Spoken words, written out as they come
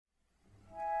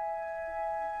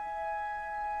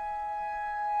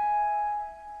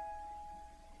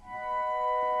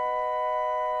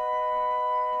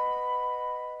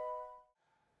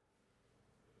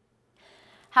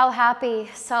How happy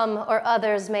some or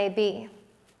others may be.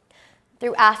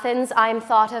 Through Athens I am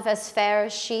thought of as fair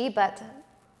as she, but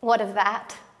what of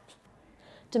that?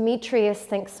 Demetrius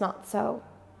thinks not so.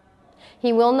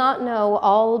 He will not know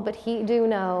all but he do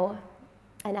know,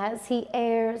 and as he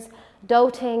errs,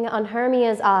 doting on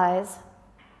Hermia's eyes,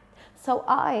 so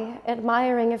I,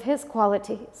 admiring of his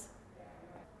qualities.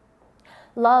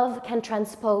 Love can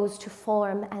transpose to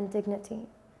form and dignity.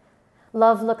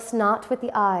 Love looks not with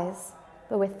the eyes,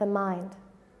 but with the mind,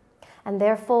 and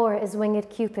therefore is winged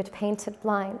Cupid painted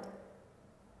blind.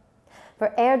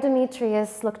 For ere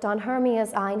Demetrius looked on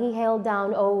Hermia's eye, he hailed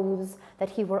down oaths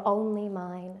that he were only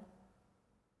mine.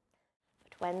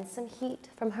 But when some heat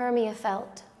from Hermia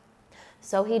felt,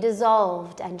 so he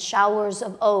dissolved, and showers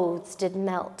of oaths did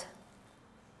melt.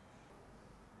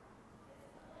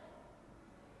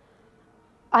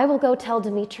 I will go tell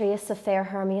Demetrius of fair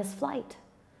Hermia's flight.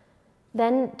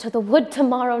 Then to the wood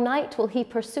tomorrow night will he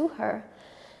pursue her.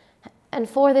 And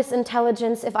for this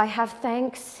intelligence, if I have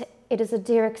thanks, it is a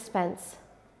dear expense.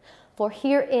 For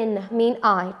herein mean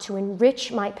I to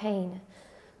enrich my pain,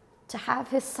 to have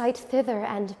his sight thither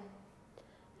and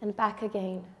back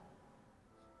again.